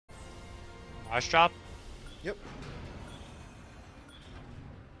Rush drop? Yep.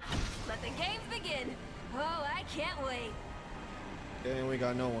 Let the games begin. Oh, I can't wait. And we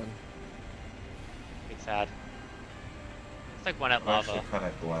got no one. It's sad. It's like one at I'm lava. actually kind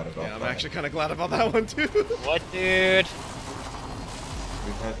of glad about Yeah, I'm that. actually kind of glad about that one too. What, dude?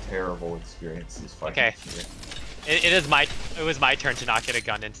 We've had terrible experiences fighting Okay. here. It was my turn to not get a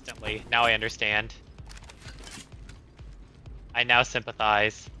gun instantly. Now I understand. I now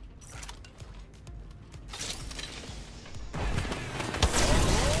sympathize.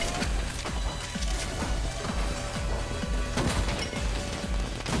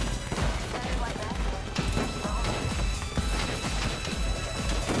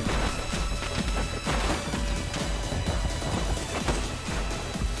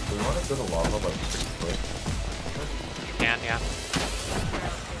 Do we want to go to lava like pretty quick? You can, yeah.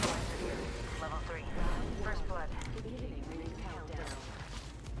 Level 3. First blood.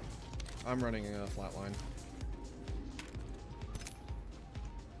 I'm running a flatline.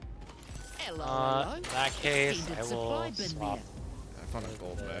 Hello, In that case, Extended I supply will bin swap. there. I found a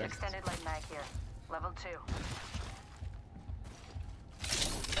gold bag. Extended light mag here. Level 2.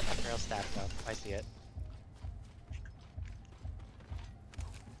 That barrel stacked up. I see it.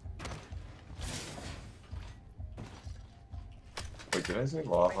 Wait, did I say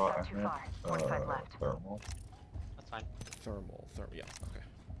lava? Not I too meant far. 45 left. thermal. That's fine. Thermal. Yeah. Okay.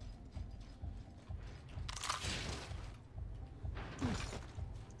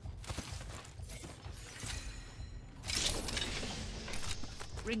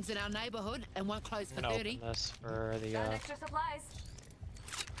 Rings in our neighborhood and won't close I'm for gonna 30. open this for the Got extra supplies.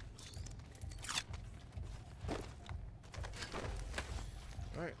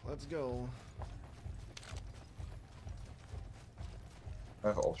 All right, let's go. I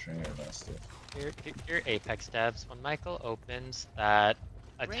have alternator master. your Apex devs. When Michael opens that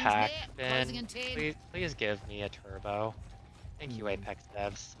Rings attack there, closing in bin, 10. please give me a turbo. Thank you, Apex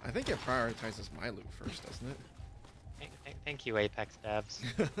devs. I think it prioritizes my loot first, doesn't it? Thank you, Apex devs.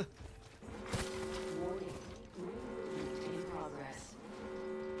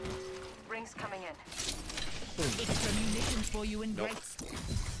 Rings coming in. Extra munitions for you in Nope. grates.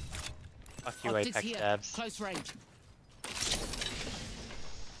 Fuck you, Optics Apex here. devs. Close range.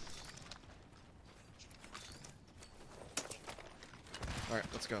 All right,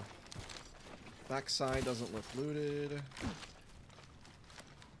 let's go. Backside doesn't look looted. I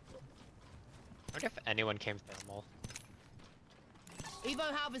wonder if anyone came thermal. Evo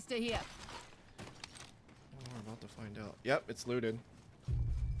harvester here. Oh, we're about to find out. Yep, it's looted.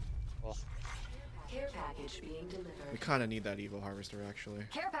 Cool. Care package being We delivered. kind of need that Evo Harvester, actually.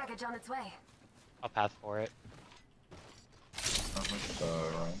 Care package on its way. I'll path for it. How much,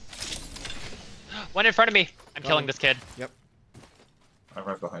 Ryan? One in front of me! I'm Got killing him. this kid. Yep. I'm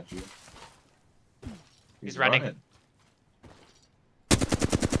right behind you. He's running.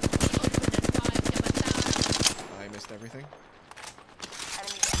 I missed everything.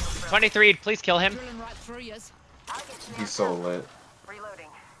 Enemies angle throw. 23, please kill him. Drilling right through yous. I'll get you He's so lit. Reloading.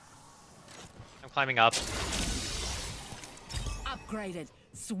 I'm climbing up. Upgraded.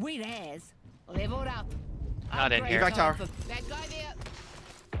 Sweet as. Leveled up. Not in Upgrade here. Back tower. time for that guy there.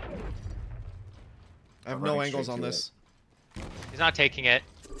 I have I'm no running angles straight on to this. He's not taking it.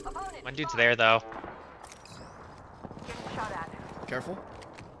 Opponent. One dude's there, though. Getting shot at. Careful.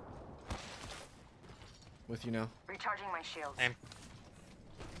 With you now. Recharging my shields. Same.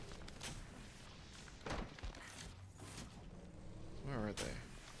 Where are they?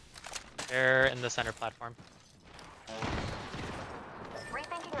 They're in the center platform.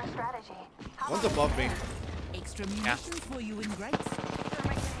 Rethinking our strategy. How One's about above me. Extra munitions for you in grates.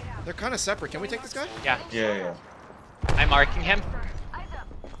 They're kind of separate. Can we take this guy? Yeah, Yeah. I'm marking him. Eyes up.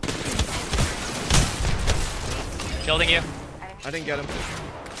 Shielding you. I didn't get him.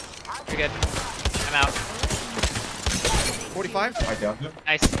 You're good. I'm out. 45. I downed him.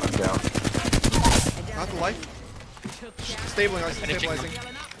 Nice. I'm down. Not the life. Stabilizing. Finishing. Stabilizing.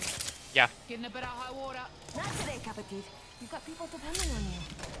 Yelling up. Yeah. Getting a bit of high water. Not today, Capatid. You've got people depending on you.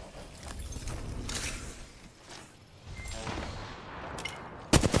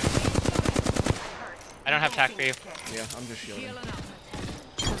 I don't have tack for you. Yeah, I'm just shielding. Healing up.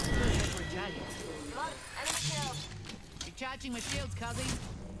 Blood, enemy shield. Recharging my shields, cuzzy.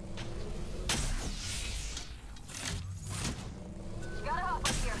 Gotta hop up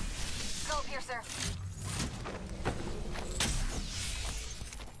here. Go, Piercer.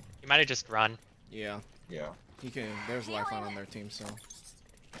 You might have just run. Yeah. Yeah. He can. There's lifeline on their team, so.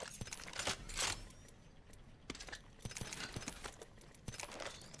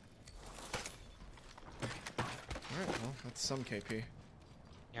 Alright, well, that's some KP.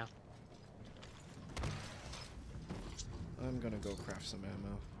 Yeah. I'm gonna go craft some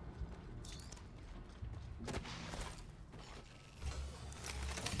ammo.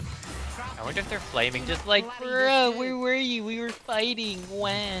 I wonder if they're flaming, just like, Bloody bro, good. where were you? We were fighting. Wah.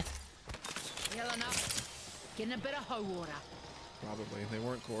 Healing up. Getting a bit of hoe water. Probably. They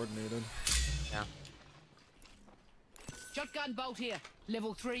weren't coordinated. Yeah. Shotgun bolt here.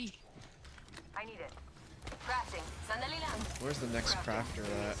 Level 3. I need it. Crafting. Sandali lang. Where's the next crafter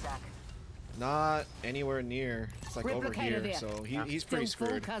at? Stack. Not anywhere near. It's like over Replicator here, there. so Yeah. he's pretty Still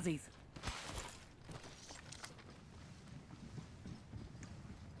full screwed. cuzzies.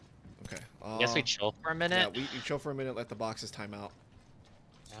 Okay. Guess we chill for a Yeah, minute. we chill for a minute, let the boxes time out.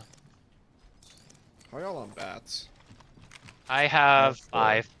 Yeah. How are y'all on bats? I have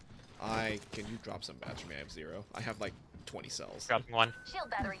Four. 5. Can you drop some bats for me? I have 0. I have like 20 cells. Dropping 1. Shield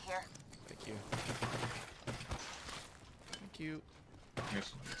battery here. Thank you. Thank you. Here's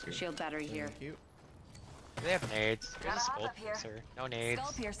some too. Shield battery here. Thank you. Do they have nades? There's a Gotta hop skull up here. piercer. No nades.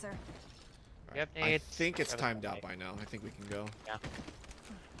 Skull piercer. We have I nades. think it's Have a timed nade. out by now. I think we can go. Yeah.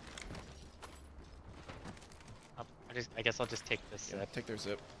 I guess I'll just take this Yeah, zip. take their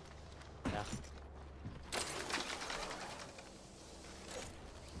zip. Yeah.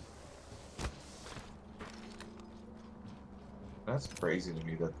 That's crazy to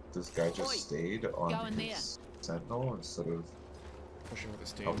me that this guy just Oi, stayed go on in his sentinel instead of Pushing with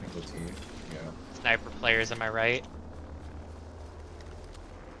his team. helping the team. Yeah. Sniper players, am I right?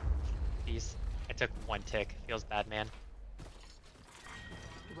 Jeez. I took 1 tick. Feels bad, man.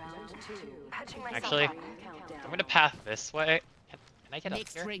 Round 2. Patching myself Actually, up. I'm gonna path this way. Can I get up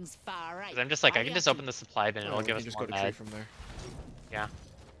Next here? ring's far right. Because I'm just like, I Hurry can up, just open the supply bin and Oh, it'll we give can us just more go to tree med. from there. Yeah.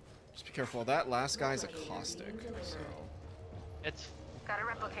 Just be careful. That last guy's a caustic, so It's... Got a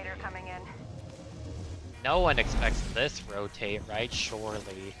replicator coming in. No one expects this rotate, right?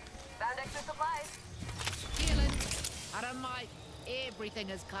 Surely. Found extra supplies. Healing. I don't mind. Everything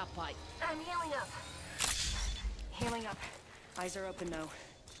is car pipe. I'm healing up. Healing up. Eyes are open though.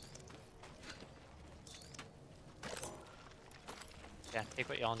 Yeah, take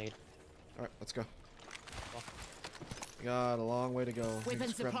what y'all need. all right, let's go. Cool. We got a long way to go. We Weapon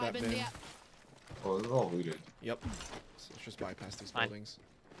just grab supply that bin bin. there. Well, this is all looted. Yep. So let's just bypass these Fine. buildings.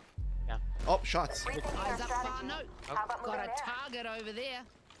 Yeah. Oh, shots. Rethinking our Eyes up far strategy. note. Oh. How about Got moving a there? target over there.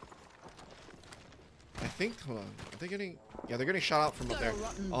 I think. Hold on. Are they getting? Yeah, they're getting shot out from up Got a there.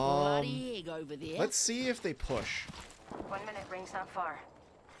 rotten bloody egg over there. Let's see if they push. 1 minute, ring's not far.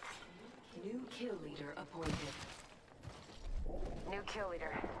 New kill leader appointed. New kill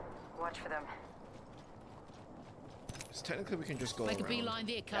leader. Watch for them. 'Cause technically, we can just go Make a around. beeline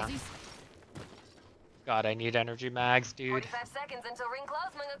there, cuzzies. God, I need energy mags, dude. 45 seconds until ring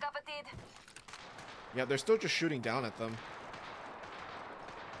close, mga kapatid. Yeah, they're still just shooting down at them.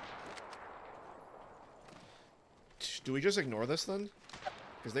 Do we just ignore this then?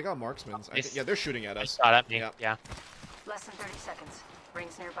 Because they got marksmen. Yeah, they're shooting at They us. shot at me. Yeah. Yeah. Less than 30 seconds.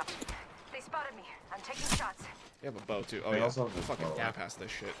 Rings nearby. They spotted me. I'm taking shots. They have a bow too. Oh They yeah. also have this Fucking bow. bypass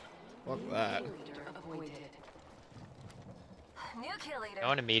this shit. Fuck that. Kill leader appointed. New kill leader.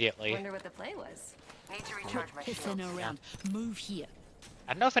 Going immediately. Wonder what the play was. Need to recharge my Pissing shields. around. Move here.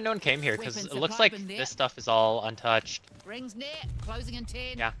 I don't know if anyone came here because Weapon it looks supply like bin there. this stuff is all untouched. Rings near. Closing in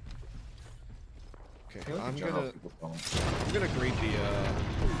 10. Yeah. I Okay, feel like in I'm general gonna people don't. I'm gonna greet the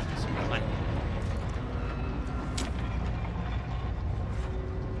Fine.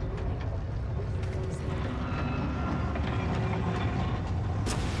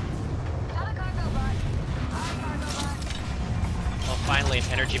 Not a cargo bot. Our cargo bot. Oh, finally an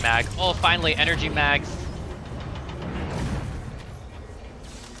energy mag. Oh, finally energy mags.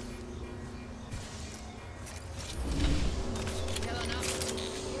 Healing up.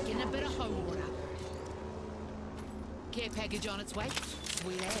 Getting a bit of hoe water. Care package on its way.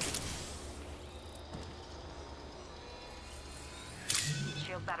 Sweet ass.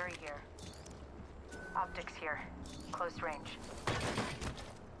 Shield battery here. Optics here. Close range.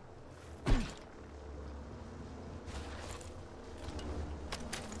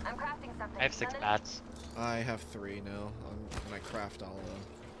 I'm crafting something. I have 6 Sandali- bats. I have 3 now. When I craft, I'll.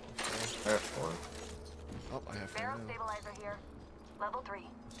 I have 4. Oh, I have 4 Barrel now. stabilizer here. Level 3.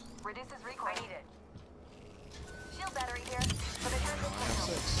 Reduces recoil. I need it. Shield battery here. For the turn I have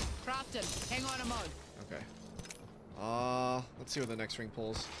 6. Crafting. Hang on a mo. Okay. Let's see what the next ring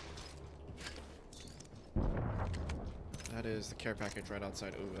pulls. That is the care package right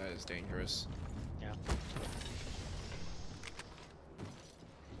outside. Ooh, that is dangerous. Yeah.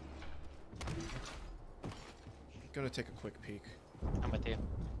 Gonna take a quick peek. I'm with you.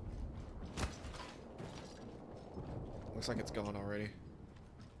 Looks like it's gone already.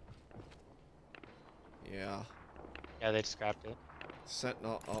 Yeah. Yeah, they just grabbed it.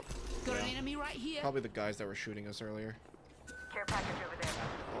 Sentinel up. Got an Yeah. enemy right here. Probably the guys that were shooting us earlier. Care package over there.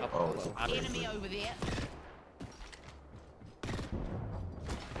 Oh, Oh, hello. I'm- Enemy over there.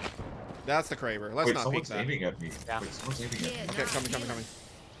 That's the Kraber. Let's Wait, not peek someone's that. aiming at me. Yeah. Wait, someone's aiming Yeah, at me. Okay, coming.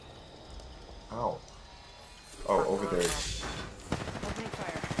 Ow. Oh, over there. Opening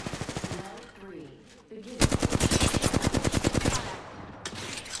fire.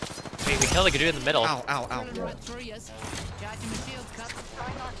 Wait, we killed a dude in the middle. Ow. Drilling right through us. Charging my shields, cut.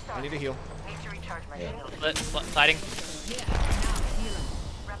 Throwing launch I start. need a heal. Need to recharge my Yeah. shield. Sliding. Yeah, now healing.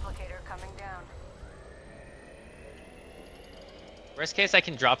 Replicator coming down. Worst case, I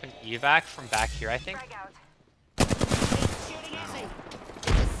can drop an evac from back here, I think. Frag out. Shooting at me. It's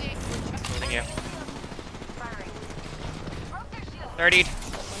a sec. Holding you. Firing. Broke their shield. 30.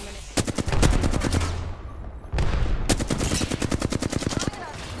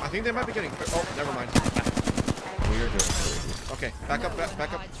 I think they might be getting. Oh, never mind. We are doing great. Okay, back up.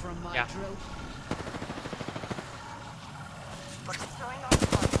 Hides from my Yeah. drill. Throwing launch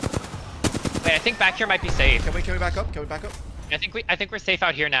start. Wait, I think back here might be safe. Can we back up? I think we're safe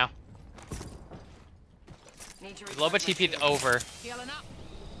out here now. Need to Loba recharge my TP'd shield. over. Healing up.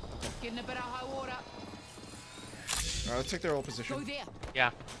 Getting a bit of high water. Alright, let's take their old Go position. there.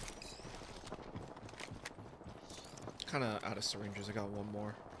 Yeah. Kind of out of syringes. I got one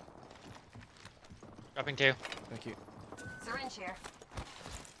more. Dropping 2. Thank you. Syringe here.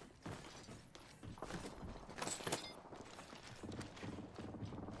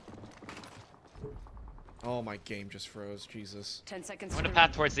 Oh, my game just froze. Jesus. 10 seconds. I'm gonna to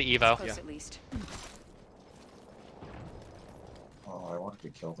path towards the Evo. close Yeah. at least. Oh, I wanted to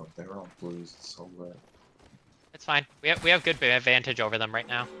kill them. They were on blues. It's so red. It's fine. We have good advantage over them right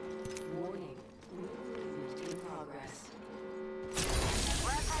now. Warning. In progress.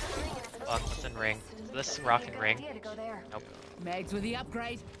 Fuck, what's in ring? So this is rock and ring. Idea to go there. Nope. Mags with the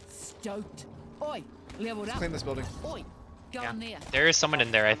upgrade. Stoked. Oi, leveled up. Clean this building. Oi, go Yeah. in there. There is someone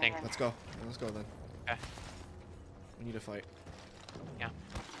in there, I think. Let's go. Yeah, let's go then. Okay. We need to fight. Yeah.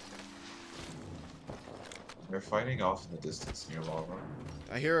 They're fighting off in the distance near lava.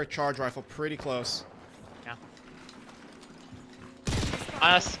 I hear a charge rifle pretty close. Yeah.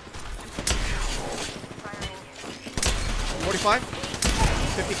 On us. Firing. 45?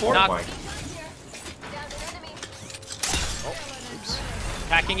 54? Knock. Oh my. Down an enemy. Oh, oops.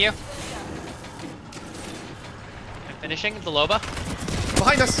 Attacking you. I'm finishing the Loba.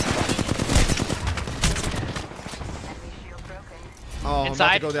 Behind us! Enemy shield broken. Oh, I'm about to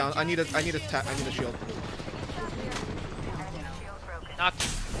Inside. go down. I need a shield. Enemy shield broken. Knocked.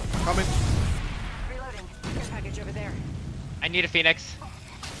 Coming. Reloading. Care package over there. I need a Phoenix.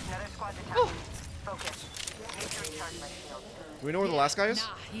 Another squad's attacking. Focus. Need to recharge my shield. Do we know where the last guy is?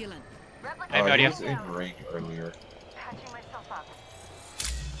 Nah, healing. I have no He idea. was in ring earlier. Patching myself up.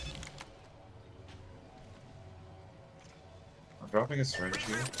 I'm dropping a syringe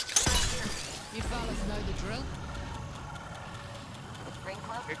here. You fellas know the drill. Ring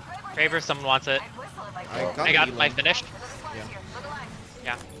close. Kraber, someone wants it. I'd whistle if I I could. got I got the my Elam. finished. Another squad Yeah. is here. Look alive.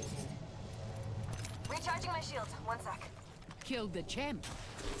 Yeah. Recharging my shield. 1 sec. Killed the champ.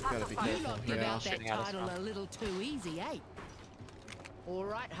 Gotta be You careful. lot give Yeah. out that Shooting at us title now. a little too easy, eh?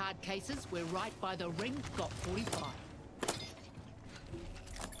 Alright, hard cases, we're right by the ring, got 45.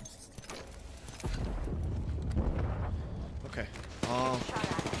 Okay. Shot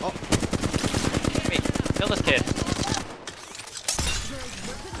at. Oh, Wait, kill this kid.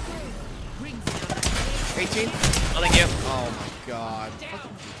 Rings down. 18? Killing you. Oh my god.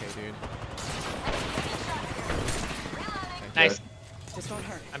 Fucking PK, dude. Reloading. Nice. This won't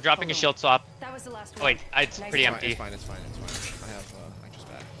hurt. I'm dropping a shield swap. That was the last Oh, one. wait, it's Nice pretty try. empty. It's fine. I have, I just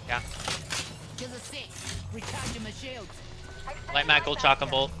back. Yeah. Just a sec. Recharging my shields. Light mag, gold shotgun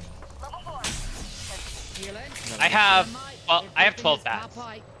bolt. Level 4. Healing. I have, Mate, well, I have everything 12 is bats.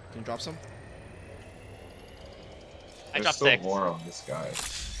 cupite. Can you drop some? I There's dropped still 6. more on this guy.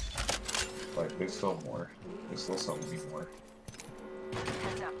 Like, there's still more. There's still so many more.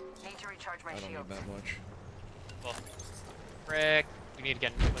 Heads up. Need to recharge my I don't shield. need that much. Well, frick. We need to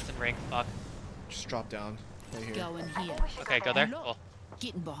get what's in ring. Fuck. Just drop down. Right here. Go in here. Okay, go there. Look. Cool.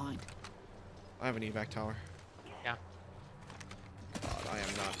 Getting behind. I have an evac tower. Yeah. God, I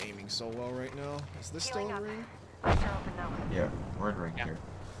am not aiming so well right now. Is this still Healing a up. ring? Eyes are open now. Yeah, we're in ring Yeah. here.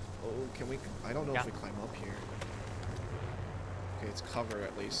 Oh, can we? I don't know Yeah. if we climb up here. Okay, it's cover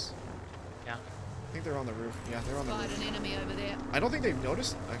at least. Yeah. I think they're on the roof. Yeah, they're on the Fight roof. an enemy over there. I don't think they've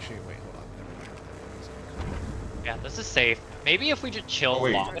noticed. Actually, wait, hold on. Never mind. Yeah, this is safe. Maybe if we just chill Oh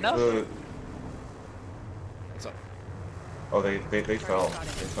wait, long enough. What's up? Oh, they fell. They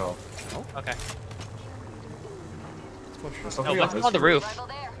fell. Okay. push. There's No, somebody let's this go on the roof. Rival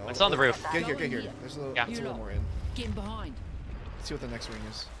there. No, Let's on the roof. Get here, get here. There's a, Yeah. it's a little more in. Get in behind. Let's see what the next ring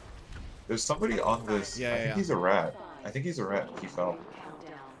is. There's somebody on this. Yeah, I yeah, think yeah. he's a rat. I think he's a rat. He fell.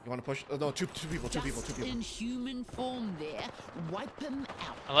 You want to push? Oh, no, two people. Just in human form there. Wipe them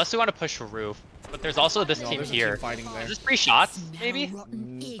out. Unless we want to push for roof. But there's also this No, team there's a here. team fighting there. Is this free shots? Smell Maybe?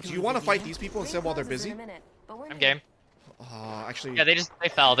 rotten egg Do you want to over fight there. these people instead while they're Closes in busy? a minute, but we're I'm near. game. Actually. Yeah, they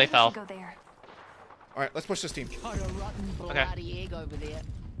fell. They We should fell. Go there. All right, let's push this team. Got a rotten Okay. bloody egg over there.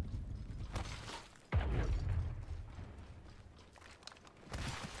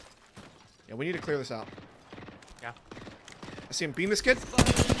 Yeah, we need to clear this out. Yeah. I see him. Beam this kid.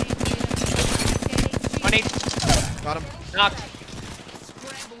 20. Got him. Knocked.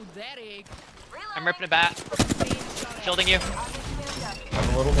 Scrambled that egg. I'm ripping a bat. Shielding you. I'm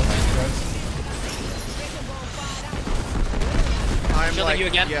a little behind you guys. I'm Shielding like, you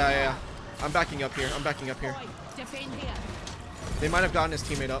again? Yeah. I'm backing up here. Defend here. They might have gotten his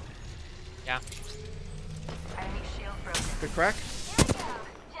teammate up. Yeah. Enemy shield broken. Good crack.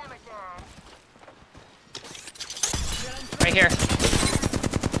 Jammer time. Right here.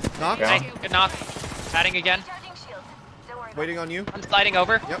 Knock. Yeah. Nice. Good knock. Batting again. Charging shield. Don't worry. Waiting on you. I'm sliding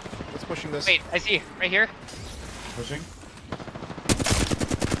over. Yep. Let's pushing this. Wait, I see. Right here. Pushing.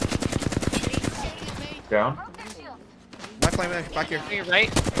 me. Down. Broke their shield. My flame back here. To your right.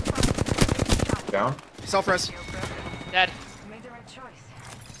 Down. Self res. Dead. Made the right choice.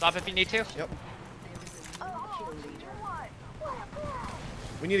 Stop if you need to. Yep. Oh, what? What a plan.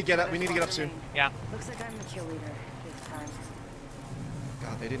 We need to get up. We need to get up soon. Yeah. Looks like I'm the kill leader this time.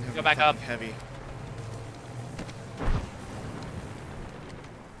 God, they didn't have Go any back fucking up. heavy.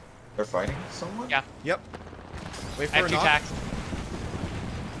 They're fighting someone. Yeah. Yep. Wait for I have a 2 knock. tacks.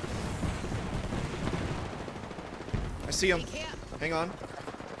 I see him. Here. Hang on.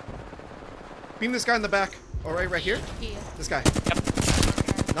 Beam this guy in the back. All right, right here. Here. This guy. Yep.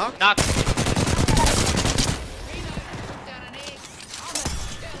 Knock. Knock. Got an egg. I'm a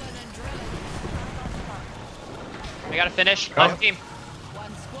spilling and drilling. We gotta finish. Come. Last team.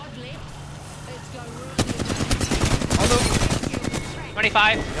 One squad left. Let's go ruin their Although,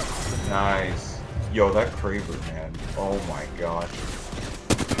 25. Nice. Yo, that Kraber, man. Oh my gosh.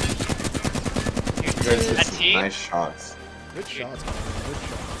 You guys hit That some team. nice shots. good shots, man. Good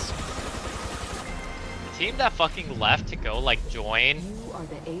shots. The team that fucking left to go like join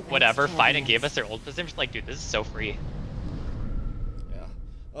whatever fight and gave us their old position. Like, dude, this is so free. Yeah.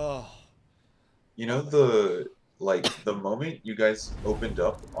 Oh. You know the moment you guys opened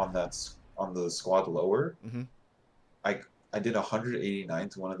up on on the squad lower, Mhm. I did 189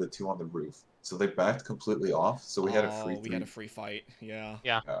 to one of the two on the roof. So they backed completely off. So we had a free We three. had a free fight. Yeah.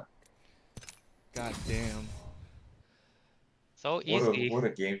 Yeah. God damn. So What easy. what a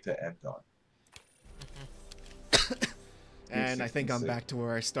game to end on. And I think I'm 66. back to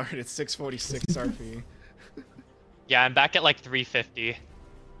where I started. 646 RP. Yeah, I'm back at like 350.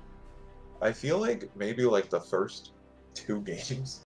 I feel like maybe like the first 2 games